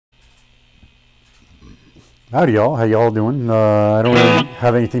Howdy y'all, how y'all doing? I don't really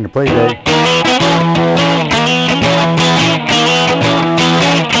have anything to play today. We've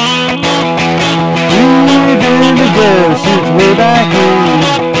been together since way back when.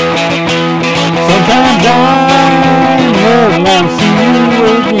 Sometimes I never want to see you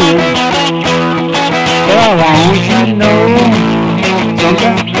again. But I want you to know,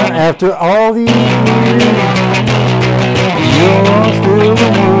 sometimes after all these years, you're still the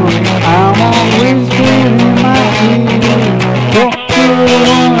one. I'm always feeling my feelings. You're still the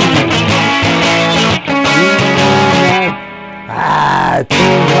one. I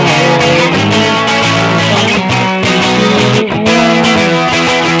told my head.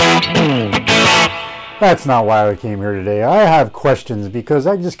 That's not why I came here today. I have questions because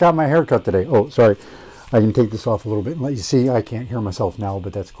I just got my hair cut today. Oh, sorry. I can take this off a little bit and let you see. I can't hear myself now,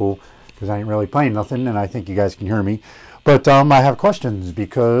 but that's cool because I ain't really playing nothing and I think you guys can hear me. But I have questions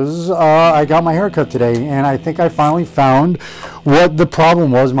because I got my hair cut today and I think I finally found what the problem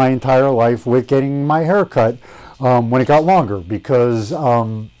was my entire life with getting my hair cut when it got longer, because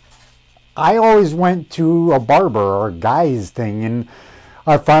I always went to a barber or a guy's thing, and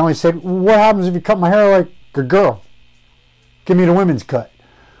I finally said, what happens if you cut my hair like a girl? Give me the women's cut.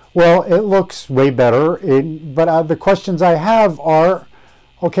 Well, it looks way better, but the questions I have are,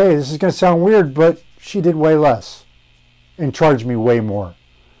 okay, this is going to sound weird, but she did way less and charged me way more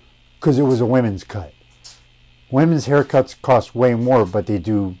because it was a women's cut. Women's haircuts cost way more, but they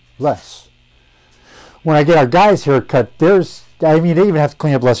do less. When I get a guy's haircut, they even have to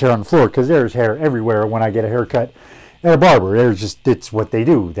clean up less hair on the floor because there's hair everywhere when I get a haircut at a barber. It's what they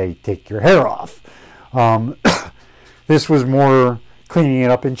do. They take your hair off. This was more cleaning it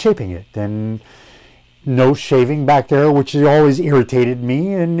up and shaping it, and no shaving back there, which always irritated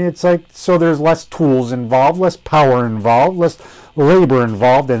me. And it's like, so there's less tools involved, less power involved, less labor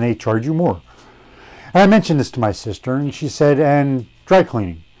involved, and they charge you more. And I mentioned this to my sister, and she said, and dry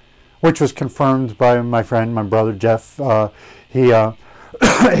cleaning, which was confirmed by my friend, my brother Jeff. He said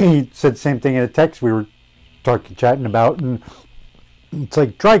the same thing in a text we were chatting about, and it's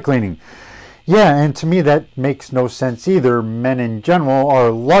like dry cleaning. Yeah, and to me that makes no sense either. Men in general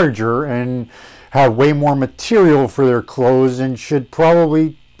are larger and have way more material for their clothes and should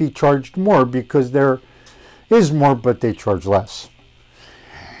probably be charged more because there is more, but they charge less.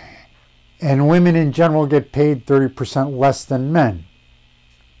 And women in general get paid 30% less than men.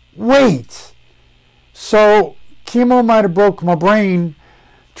 Wait! So chemo might have broke my brain.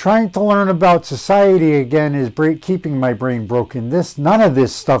 Trying to learn about society again is keeping my brain broken. None of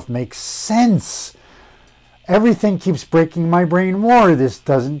this stuff makes sense. Everything keeps breaking my brain more. This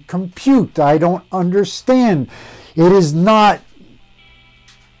doesn't compute. I don't understand. It is not.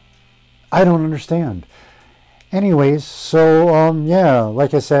 I don't understand. Anyways, so yeah,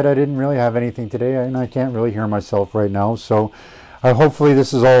 like I said, I didn't really have anything today, and I can't really hear myself right now. So hopefully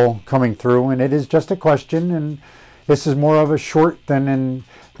this is all coming through, and it is just a question, and this is more of a short than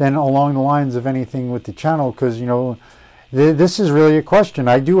along the lines of anything with the channel, because this is really a question.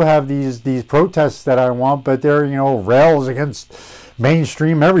 I do have these protests that I want, but they're rails against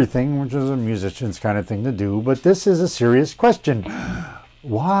mainstream everything, which is a musician's kind of thing to do. But this is a serious question.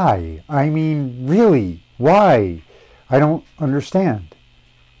 Why? I mean, really, why? I don't understand.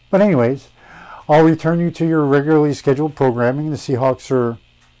 But anyways, I'll return you to your regularly scheduled programming. The Seahawks are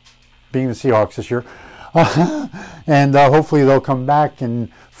being the Seahawks this year. And hopefully they'll come back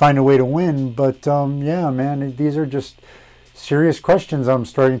and find a way to win. But yeah, man, these are just serious questions I'm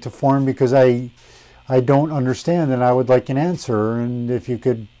starting to form because I don't understand and I would like an answer. And if you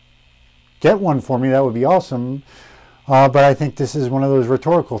could get one for me, that would be awesome. But I think this is one of those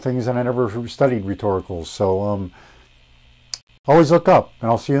rhetorical things, and I never studied rhetoricals. So always look up,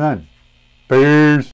 and I'll see you then. Peace.